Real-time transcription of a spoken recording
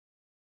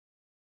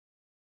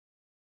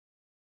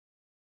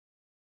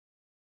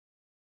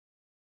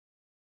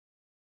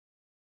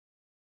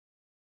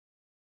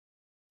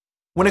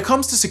When it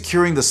comes to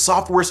securing the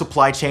software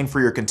supply chain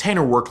for your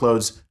container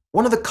workloads,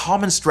 one of the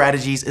common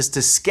strategies is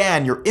to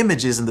scan your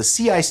images in the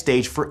CI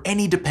stage for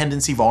any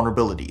dependency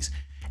vulnerabilities.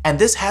 And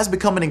this has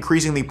become an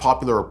increasingly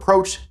popular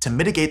approach to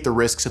mitigate the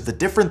risks of the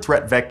different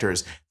threat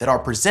vectors that are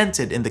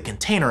presented in the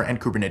container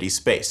and Kubernetes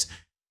space.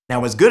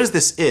 Now, as good as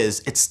this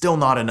is, it's still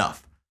not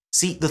enough.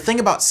 See, the thing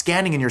about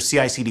scanning in your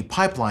CI/CD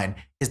pipeline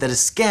is that a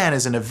scan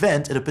is an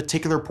event at a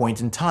particular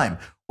point in time,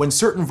 when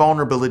certain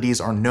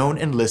vulnerabilities are known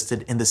and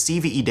listed in the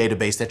CVE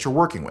database that you're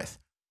working with.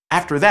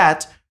 After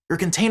that, your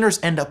containers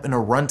end up in a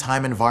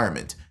runtime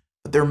environment,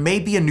 but there may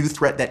be a new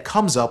threat that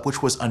comes up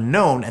which was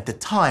unknown at the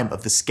time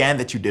of the scan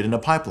that you did in a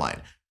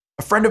pipeline.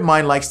 A friend of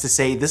mine likes to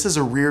say this is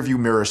a rearview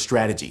mirror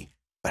strategy,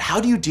 but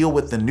how do you deal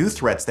with the new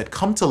threats that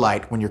come to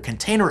light when your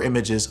container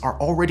images are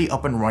already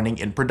up and running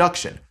in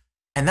production?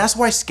 And that's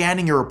why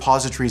scanning your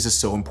repositories is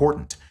so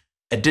important.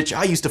 A ditch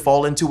I used to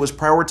fall into was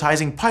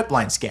prioritizing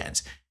pipeline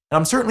scans. And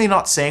I'm certainly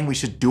not saying we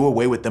should do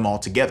away with them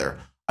altogether.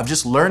 I've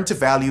just learned to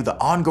value the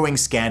ongoing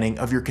scanning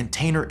of your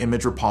container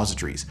image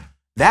repositories.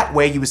 That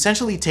way, you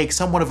essentially take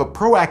somewhat of a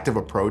proactive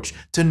approach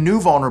to new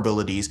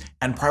vulnerabilities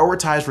and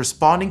prioritize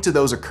responding to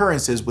those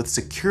occurrences with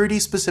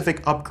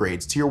security-specific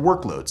upgrades to your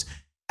workloads,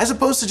 as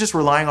opposed to just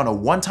relying on a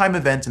one-time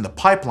event in the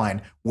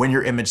pipeline when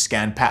your image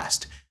scan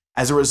passed.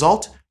 As a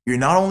result, you're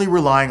not only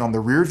relying on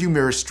the rearview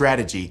mirror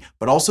strategy,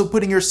 but also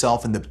putting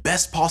yourself in the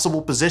best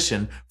possible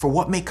position for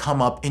what may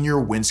come up in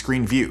your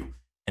windscreen view.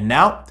 And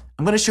now,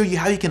 I'm going to show you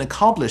how you can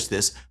accomplish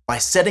this by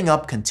setting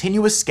up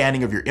continuous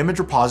scanning of your image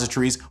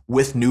repositories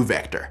with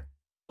NeuVector.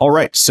 All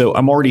right, so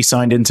I'm already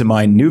signed into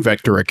my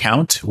NeuVector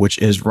account, which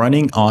is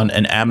running on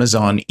an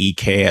Amazon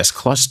EKS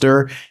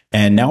cluster.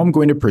 And now I'm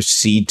going to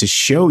proceed to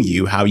show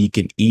you how you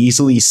can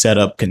easily set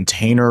up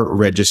container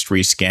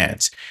registry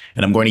scans.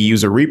 And I'm going to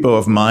use a repo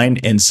of mine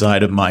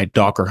inside of my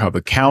Docker Hub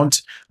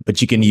account,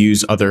 but you can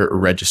use other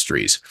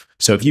registries.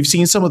 So if you've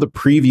seen some of the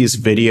previous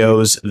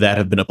videos that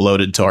have been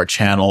uploaded to our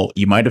channel,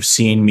 you might have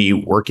seen me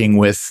working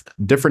with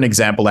different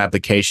example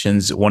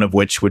applications, one of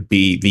which would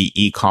be the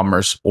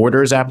e-commerce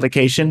orders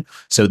application.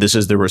 So this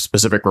is the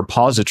specific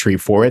repository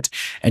for it.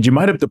 And you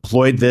might have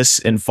deployed this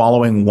in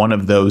following one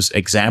of those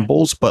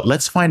examples, but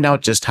let's find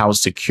out just how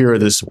secure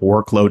this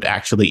workload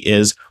actually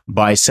is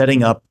by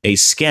setting up a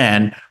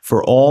scan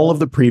for all of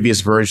the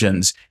previous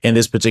versions in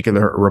this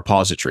particular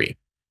repository.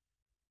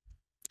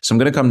 So I'm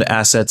going to come to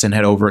Assets and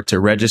head over to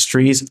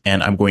Registries,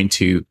 and I'm going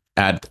to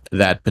add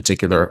that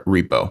particular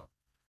repo.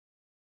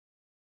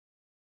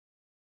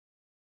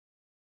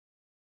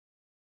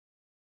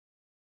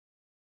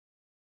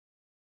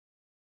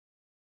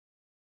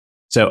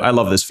 So I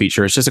love this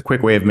feature. It's just a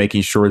quick way of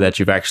making sure that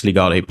you've actually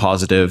got a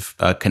positive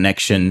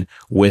connection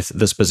with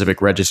the specific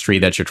registry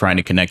that you're trying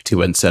to connect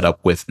to and set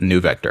up with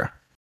NeuVector.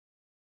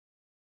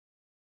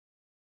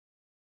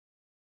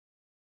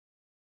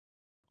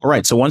 All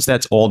right, so once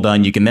that's all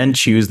done, you can then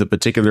choose the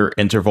particular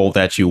interval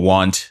that you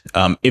want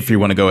if you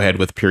want to go ahead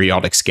with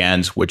periodic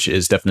scans, which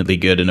is definitely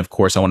good. And of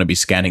course, I want to be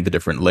scanning the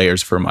different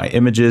layers for my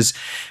images.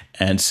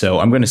 And so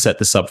I'm going to set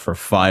this up for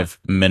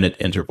 5-minute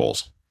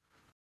intervals.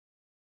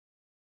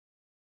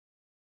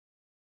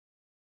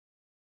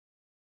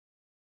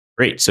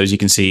 Great. So as you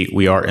can see,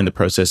 we are in the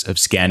process of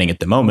scanning at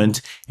the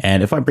moment.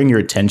 And if I bring your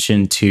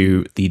attention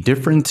to the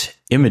different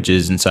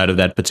images inside of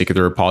that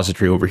particular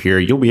repository over here,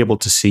 you'll be able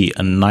to see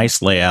a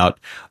nice layout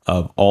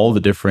of all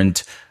the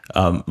different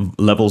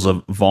levels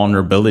of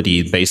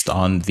vulnerability based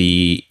on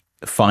the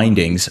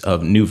findings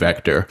of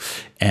NeuVector.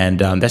 And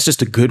that's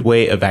just a good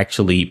way of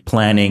actually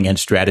planning and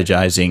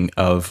strategizing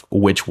of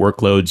which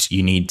workloads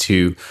you need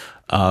to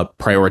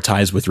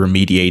prioritize with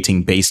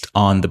remediating based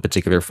on the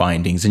particular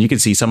findings. And you can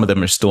see some of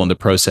them are still in the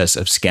process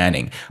of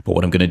scanning. But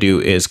what I'm going to do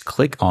is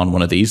click on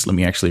one of these. Let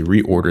me actually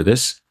reorder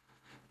this.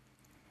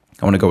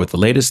 I want to go with the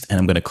latest, and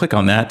I'm going to click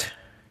on that.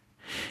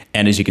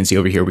 And as you can see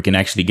over here, we can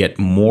actually get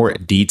more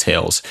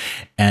details.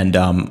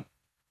 And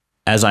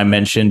as I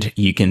mentioned,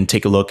 you can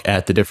take a look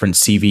at the different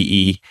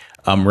CVE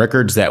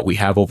records that we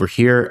have over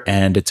here,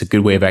 and it's a good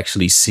way of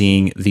actually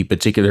seeing the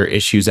particular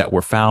issues that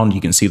were found.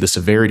 You can see the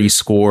severity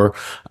score.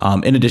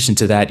 In addition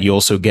to that, you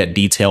also get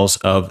details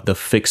of the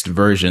fixed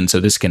version. So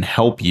this can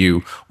help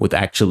you with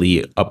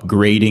actually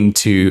upgrading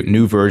to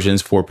new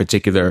versions for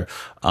particular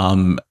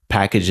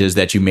packages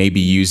that you may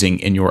be using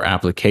in your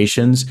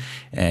applications.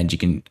 And you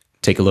can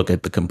take a look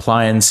at the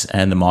compliance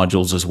and the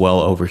modules as well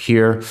over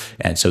here.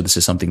 And so this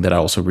is something that I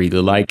also really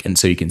like. And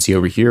so you can see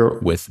over here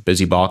with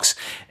BusyBox,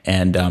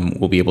 and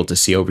we'll be able to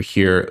see over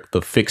here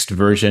the fixed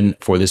version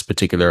for this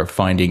particular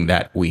finding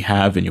that we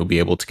have. And you'll be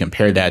able to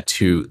compare that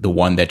to the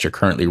one that you're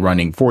currently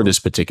running for this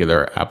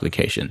particular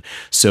application.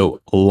 So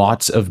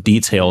lots of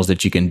details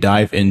that you can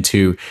dive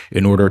into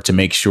in order to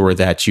make sure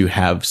that you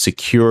have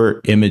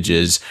secure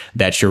images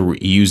that you're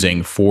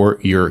using for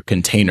your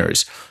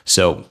containers.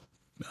 So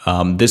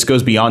This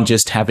goes beyond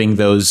just having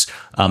those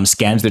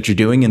scans that you're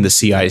doing in the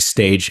CI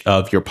stage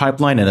of your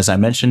pipeline. And as I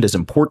mentioned, as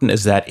important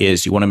as that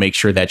is, you want to make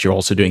sure that you're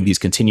also doing these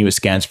continuous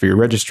scans for your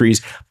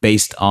registries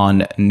based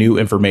on new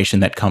information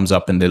that comes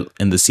up in the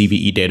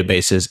CVE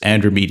databases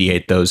and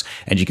remediate those.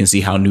 And you can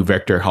see how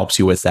NeuVector helps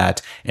you with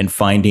that and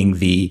finding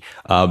the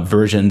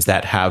versions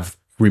that have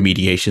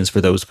remediations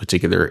for those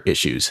particular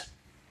issues.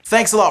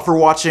 Thanks a lot for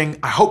watching.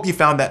 I hope you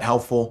found that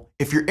helpful.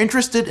 If you're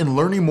interested in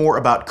learning more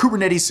about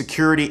Kubernetes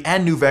security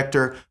and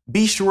NeuVector,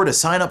 be sure to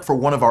sign up for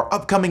one of our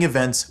upcoming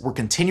events. We're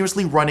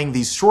continuously running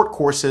these short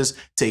courses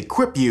to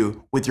equip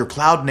you with your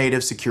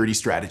cloud-native security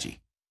strategy.